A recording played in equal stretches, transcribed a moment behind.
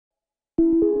So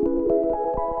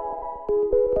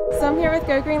I'm here with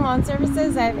Go Green Lawn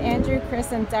Services. I have Andrew,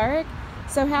 Chris, and Derek.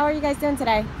 So how are you guys doing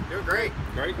today? Doing great.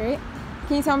 Great.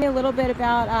 Can you tell me a little bit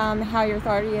about how your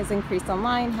authority has increased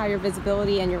online, how your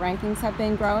visibility and your rankings have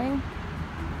been growing?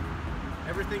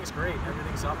 Everything's great.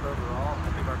 Everything's up overall. I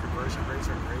think our conversion rates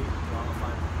are great.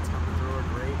 Qualified leads coming through are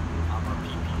great. Our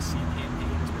PPC campaign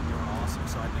has been doing awesome.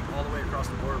 So I think all the way across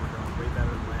the board, we're doing way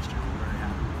better than last year. We're very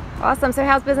happy. Awesome. So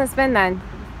how's business been then?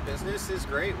 Business is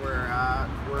great. We're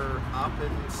up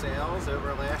in sales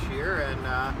over last year, and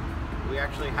we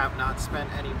actually have not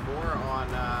spent any more on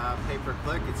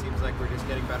pay-per-click. It seems like we're just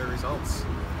getting better results.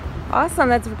 Awesome.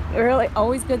 That's really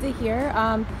always good to hear.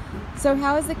 So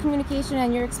how has the communication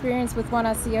and your experience with One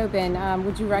SEO been?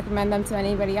 Would you recommend them to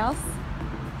anybody else?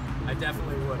 I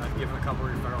definitely would. I've given a couple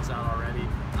of referrals out already.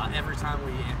 Every time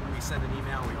we send an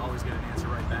email, we always get an answer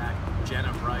right back. Jen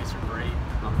and Bryce are great.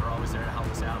 They're always there to help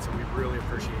us out, so we really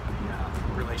appreciate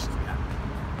the relations we have.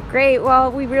 Great.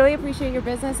 Well, we really appreciate your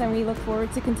business, and we look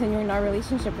forward to continuing our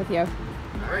relationship with you.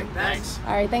 All right, thanks.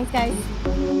 All right, thanks, guys.